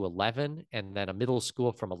 8 to 11, and then a middle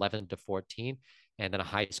school from 11 to 14, and then a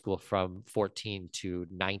high school from 14 to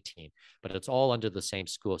 19. But it's all under the same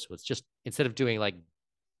school. So it's just, instead of doing like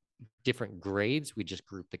different grades, we just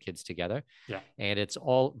group the kids together. Yeah. And it's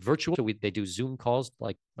all virtual. So they do Zoom calls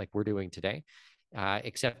like we're doing today,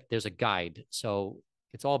 except there's a guide. So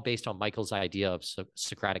it's all based on Michael's idea of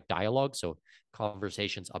Socratic dialogue. So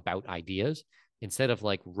conversations about ideas instead of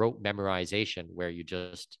like rote memorization where you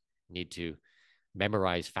just need to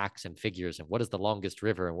memorize facts and figures and what is the longest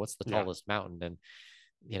river and what's the tallest mountain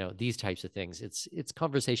and these types of things. It's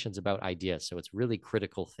conversations about ideas. So it's really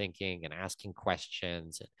critical thinking and asking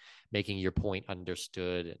questions and making your point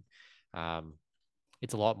understood. And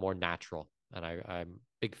it's a lot more natural. And I'm a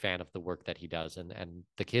big fan of the work that he does. And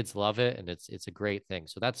the kids love it. And it's a great thing.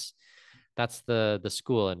 So that's the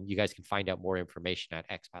school. And you guys can find out more information at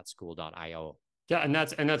expatschool.io. Yeah, and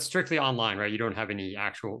that's strictly online, right? You don't have any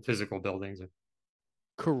actual physical buildings.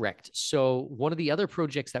 Correct. So one of the other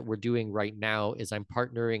projects that we're doing right now is I'm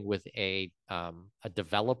partnering with a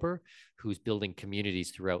developer who's building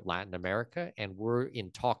communities throughout Latin America, and we're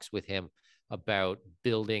in talks with him about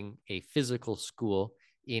building a physical school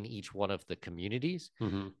in each one of the communities.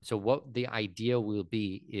 Mm-hmm. So what the idea will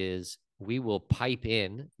be is we will pipe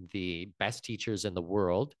in the best teachers in the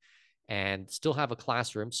world and still have a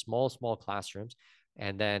classroom, small classrooms,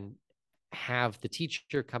 and then have the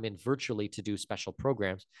teacher come in virtually to do special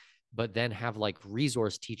programs, but then have like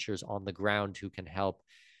resource teachers on the ground who can help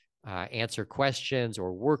answer questions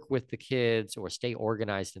or work with the kids or stay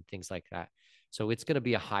organized and things like that. So it's going to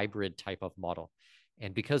be a hybrid type of model.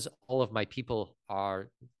 And because all of my people are,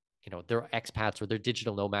 they're expats or they're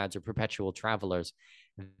digital nomads or perpetual travelers,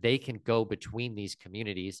 they can go between these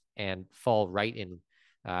communities and fall right in,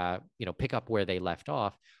 pick up where they left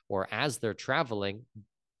off, or as they're traveling,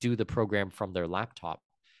 do the program from their laptop.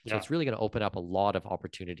 So it's really going to open up a lot of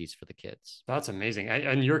opportunities for the kids. That's amazing.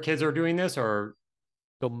 And your kids are doing this or?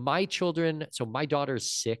 So my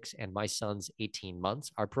daughter's 6 and my son's 18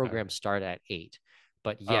 months. Our programs start at 8.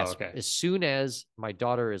 But yes, as soon as my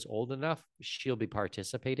daughter is old enough, she'll be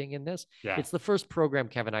participating in this. Yeah. It's the first program,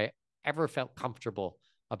 Kevin, I ever felt comfortable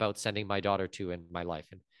about sending my daughter to in my life.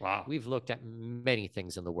 And Wow. we've looked at many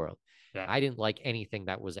things in the world. Yeah. I didn't like anything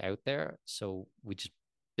that was out there, so we just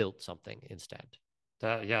built something instead.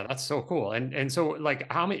 Yeah, that's so cool. And so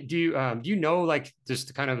like how many do you know like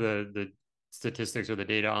just kind of the statistics or the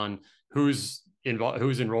data on who's involved,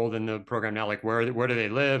 who's enrolled in the program now? Like where do they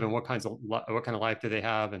live and what what kind of life do they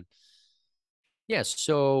have? And Yes.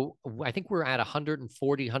 So I think we're at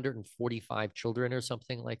 140, 145 children or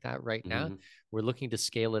something like that right now. mm-hmm, We're looking to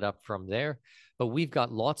scale it up from there. But we've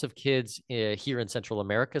got lots of kids here in Central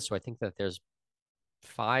America. So I think that there's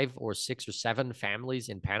 5 or 6 or 7 families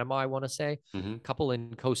in Panama, I want to say, mm-hmm, a couple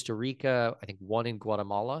in Costa Rica, I think one in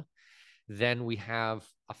Guatemala. Then we have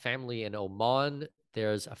a family in Oman.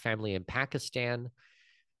 There's a family in Pakistan.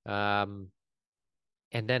 Um,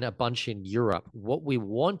 and then a bunch in Europe. What we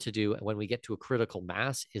want to do when we get to a critical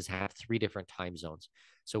mass is have 3 different time zones.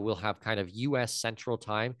 So we'll have kind of US Central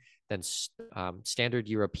Time, then standard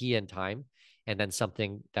European time, and then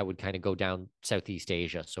something that would kind of go down Southeast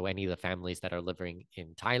Asia. So any of the families that are living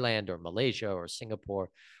in Thailand or Malaysia or Singapore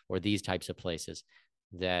or these types of places,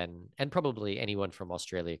 then, and probably anyone from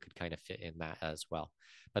Australia could kind of fit in that as well.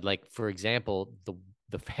 But like, for example,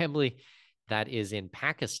 the family that is in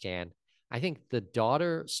Pakistan, I think the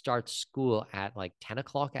daughter starts school at like 10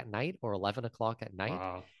 o'clock at night or 11 o'clock at night.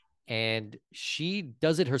 wow. And she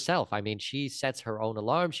does it herself. I mean, she sets her own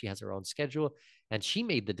alarm, she has her own schedule, and she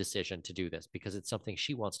made the decision to do this because it's something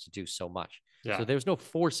she wants to do so much. Yeah, So there's no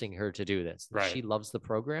forcing her to do this. right. She loves the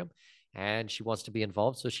program and she wants to be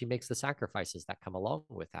involved. So she makes the sacrifices that come along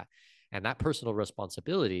with that. And that personal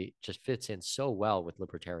responsibility just fits in so well with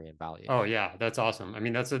libertarian values. Oh yeah, that's awesome. I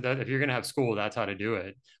mean, if you're gonna have school, that's how to do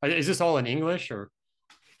it. Is this all in English or?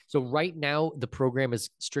 So right now the program is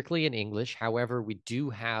strictly in English. However, we do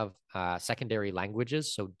have secondary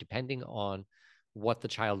languages. So depending on what the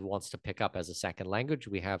child wants to pick up as a second language,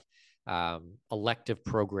 we have elective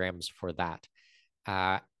programs for that.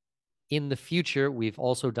 Uh, in the future, we've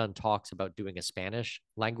also done talks about doing a Spanish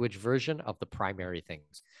language version of the primary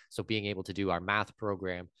things. So being able to do our math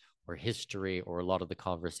program or history or a lot of the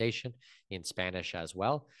conversation in Spanish as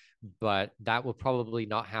well. But that will probably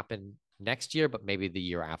not happen next year, but maybe the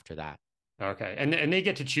year after that. Okay. And they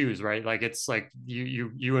get to choose, right? Like it's like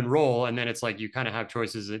you enroll and then it's like you kind of have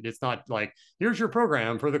choices. It's not like here's your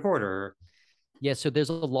program for the quarter. Yeah, so there's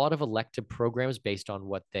a lot of elective programs based on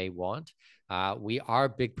what they want. We are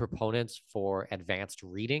big proponents for advanced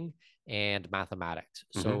reading and mathematics.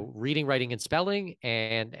 Mm-hmm. So reading, writing, and spelling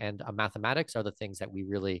and mathematics are the things that we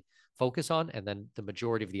really focus on, and then the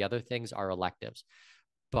majority of the other things are electives.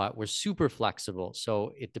 But we're super flexible,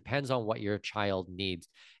 so it depends on what your child needs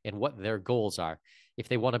and what their goals are. If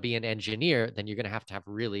they want to be an engineer, then you're going to have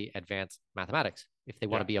really advanced mathematics. If they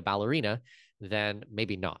want Yeah. to be a ballerina, then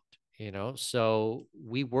maybe not. So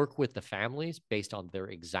we work with the families based on their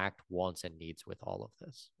exact wants and needs with all of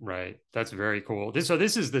this. Right. That's very cool. So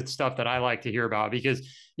this is the stuff that I like to hear about because,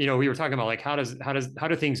 we were talking about like how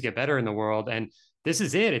do things get better in the world? And this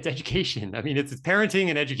is it. It's education. I mean, it's parenting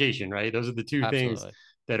and education, right? Those are the two things Absolutely.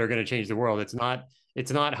 that are going to change the world. It's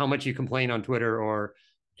not how much you complain on Twitter or,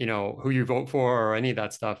 who you vote for or any of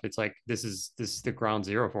that stuff. It's like this is the ground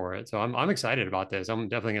zero for it. So I'm excited about this. I'm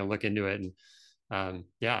definitely going to look into it. And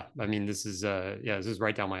yeah, I mean, this is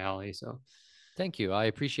right down my alley. So Thank you. I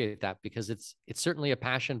appreciate that because it's certainly a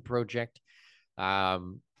passion project.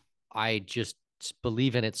 I just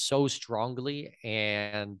believe in it so strongly,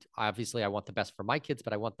 and obviously I want the best for my kids,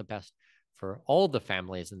 but I want the best for all the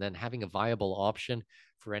families, and then having a viable option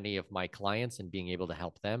for any of my clients and being able to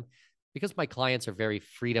help them because my clients are very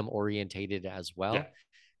freedom orientated as yeah. well.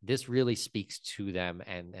 This really speaks to them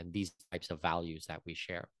and these types of values that we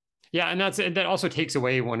share. Yeah, and that also takes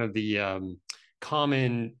away one of the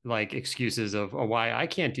common like excuses of why I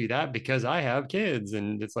can't do that because I have kids,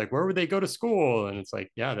 and it's like where would they go to school? And it's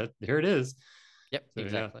like that here it is. Yep, So yeah,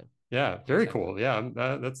 exactly. yeah, very Exactly. cool. Yeah,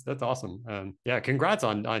 that's awesome. Yeah, congrats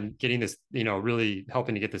on getting this. Really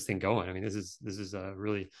helping to get this thing going. I mean, this is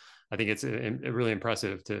really, I think it's really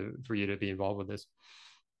impressive for you to be involved with this.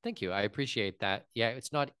 Thank you. I appreciate that. Yeah,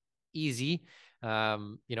 it's not easy.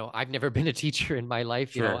 I've never been a teacher in my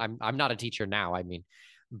life. Sure. I'm not a teacher now. I mean,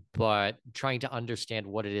 but trying to understand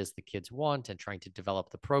what it is the kids want and trying to develop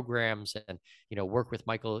the programs and work with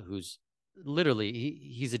Michael, who's literally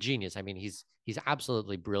he's a genius. I mean, he's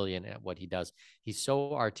absolutely brilliant at what he does. He's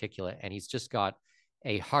so articulate and he's just got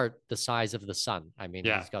a heart the size of the sun. I mean,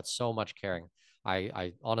 Yeah. he's got so much caring.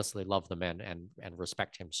 I honestly love the man and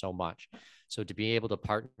respect him so much. So to be able to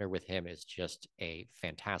partner with him is just a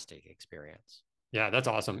fantastic experience. Yeah, that's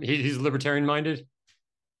awesome. He's libertarian minded.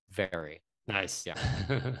 Very. Nice. Yeah.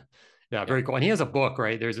 Yeah, Yeah. very cool. And he has a book,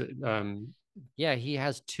 right? Yeah, he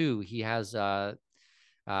has two. He has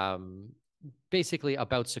um, basically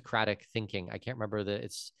about Socratic thinking. I can't remember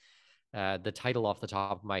the title off the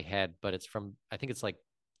top of my head, but it's from, I think it's like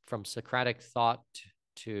from Socratic thought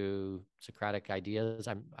to Socratic ideas.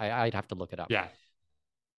 I'd have to look it up. yeah,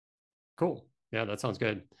 cool. Yeah, that sounds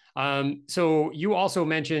good. So you also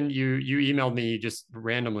mentioned you emailed me just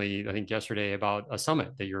randomly, I think yesterday, about a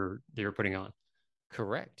summit that you're putting on.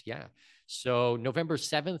 Correct. Yeah. So November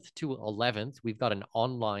 7th to 11th, we've got an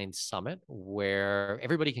online summit where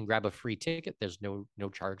everybody can grab a free ticket. There's no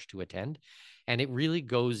charge to attend. And it really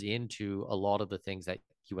goes into a lot of the things that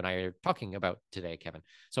you and I are talking about today, Kevin.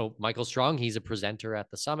 So Michael Strong, he's a presenter at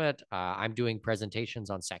the summit. I'm doing presentations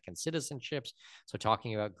on second citizenships. So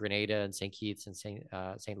talking about Grenada and St. Kitts and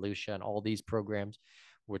St. Lucia and all these programs.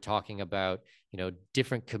 We're talking about,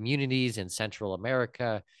 different communities in Central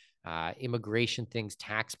America, immigration things,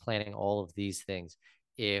 tax planning, all of these things.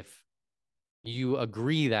 If you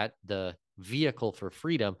agree that the vehicle for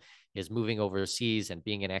freedom is moving overseas and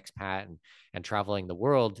being an expat and traveling the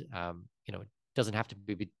world, it doesn't have to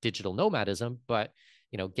be digital nomadism, but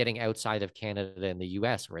getting outside of Canada and the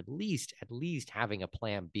US, or at least having a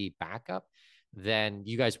plan B backup, then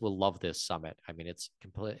you guys will love this summit. I mean, it's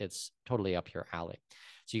totally up your alley.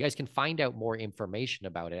 So you guys can find out more information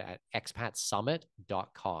about it at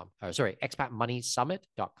expatsummit.com. Or sorry,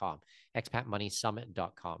 expatmoneysummit.com.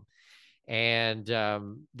 expatmoneysummit.com. And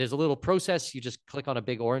there's a little process. You just click on a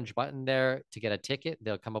big orange button there to get a ticket.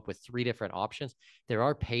 They'll come up with 3 different options. There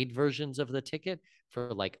are paid versions of the ticket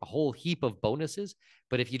for like a whole heap of bonuses.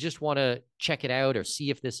 But if you just want to check it out or see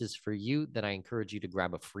if this is for you, then I encourage you to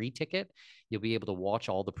grab a free ticket. You'll be able to watch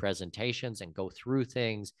all the presentations and go through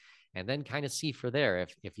things and then kind of see for there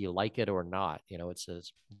if you like it or not.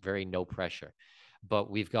 It's very no pressure. But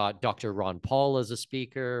we've got Dr. Ron Paul as a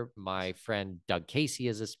speaker, my friend Doug Casey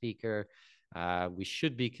as a speaker. We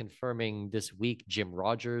should be confirming this week Jim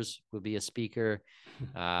Rogers will be a speaker.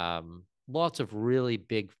 Lots of really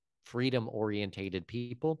big freedom-orientated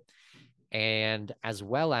people, and as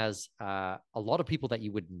well as a lot of people that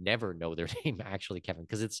you would never know their name, actually, Kevin,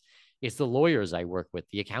 because it's the lawyers I work with,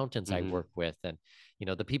 the accountants I work with, and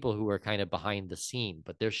the people who are kind of behind the scene,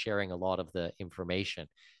 but they're sharing a lot of the information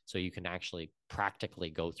so you can actually practically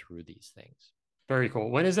go through these things. Very cool.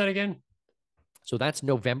 When is that again? So that's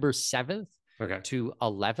November 7th Okay. to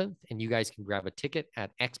 11th, and you guys can grab a ticket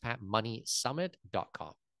at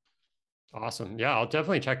expatmoneysummit.com. Awesome. Yeah, I'll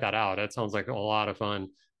definitely check that out. That sounds like a lot of fun.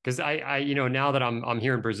 Because now that I'm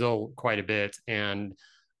here in Brazil quite a bit, and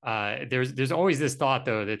there's always this thought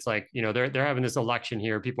though that's like, they're having this election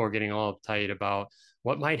here. People are getting all uptight about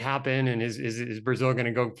what might happen, and is Brazil going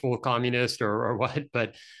to go full communist or what?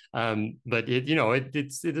 But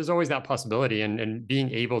there's always that possibility, and being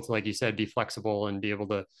able to, like you said, be flexible and be able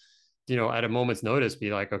to, at a moment's notice,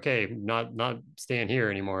 be like, okay, not staying here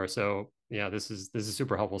anymore. So yeah, this is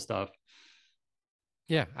super helpful stuff.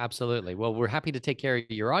 Yeah, absolutely. Well, we're happy to take care of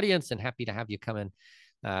your audience and happy to have you come and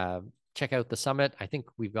check out the summit. I think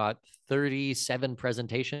we've got 37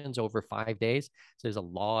 presentations over 5 days. So there's a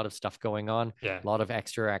lot of stuff going on, Yeah. a lot of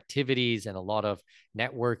extra activities and a lot of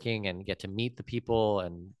networking, and get to meet the people.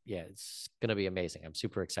 And yeah, it's going to be amazing. I'm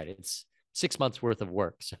super excited. It's 6 months worth of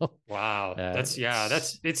work. So wow,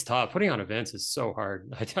 it's tough. Putting on events is so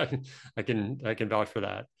hard. I can vouch for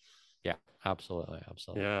that. Yeah, absolutely.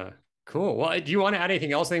 Yeah. Cool. Well, do you want to add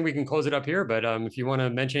anything else? I think we can close it up here. But if you want to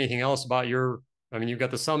mention anything else about you've got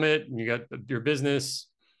the summit, and you got your business.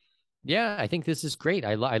 Yeah, I think this is great.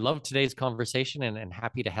 I love today's conversation, and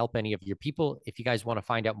happy to help any of your people. If you guys want to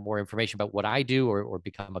find out more information about what I do or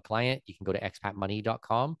become a client, you can go to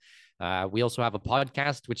expatmoney.com. We also have a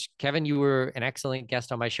podcast, which, Kevin, you were an excellent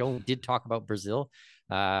guest on my show. We did talk about Brazil.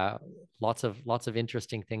 Lots of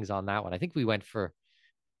interesting things on that one. I think we went for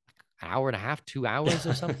an hour and a half, 2 hours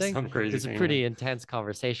or something. Some crazy It's a pretty intense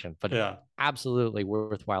conversation, but yeah, absolutely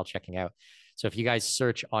worthwhile checking out. So if you guys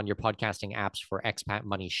search on your podcasting apps for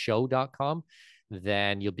expatmoneyshow.com,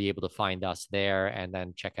 then you'll be able to find us there, and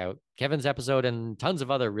then check out Kevin's episode and tons of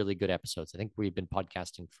other really good episodes. I think we've been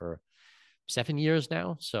podcasting for 7 years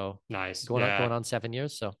now. So nice. Going on 7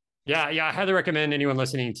 years. So yeah, I highly recommend anyone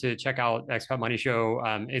listening to check out ExPat Money Show.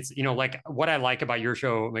 It's like what I like about your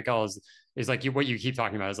show, Mikkel, is like what you keep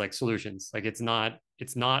talking about is like solutions. Like it's not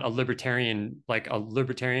a libertarian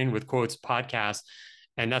with quotes podcast,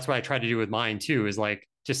 and that's what I try to do with mine too. Is like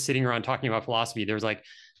just sitting around talking about philosophy. There's like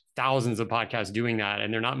thousands of podcasts doing that,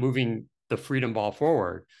 and they're not moving the freedom ball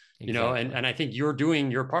forward. exactly. And I think you're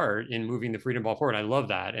doing your part in moving the freedom ball forward. I love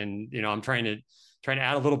that, and I'm trying to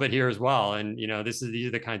add a little bit here as well. And these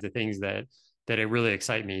are the kinds of things that that it really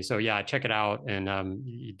excite me. So yeah, check it out. And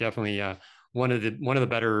definitely one of the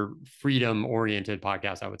better freedom oriented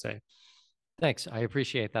podcasts, I would say. Thanks. I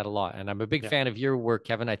appreciate that a lot. And I'm a big Yeah. fan of your work,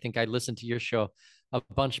 Kevin. I think I listened to your show a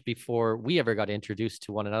bunch before we ever got introduced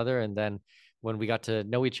to one another. And then when we got to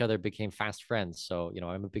know each other, became fast friends. So,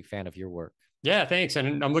 I'm a big fan of your work. Yeah, thanks.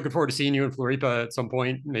 And I'm looking forward to seeing you in Floripa at some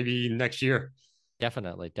point, maybe next year.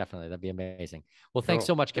 Definitely, definitely. That'd be amazing. Well, thanks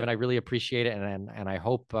Cool. so much, Kevin. I really appreciate it. And I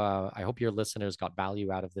hope your listeners got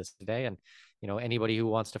value out of this today. And anybody who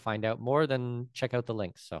wants to find out more, then check out the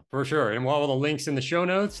links. So For sure. And we'll have all the links in the show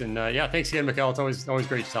notes. And yeah, thanks again, Mikkel. It's always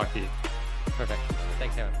great to talk to you. perfect.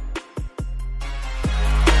 Thanks, Kevin.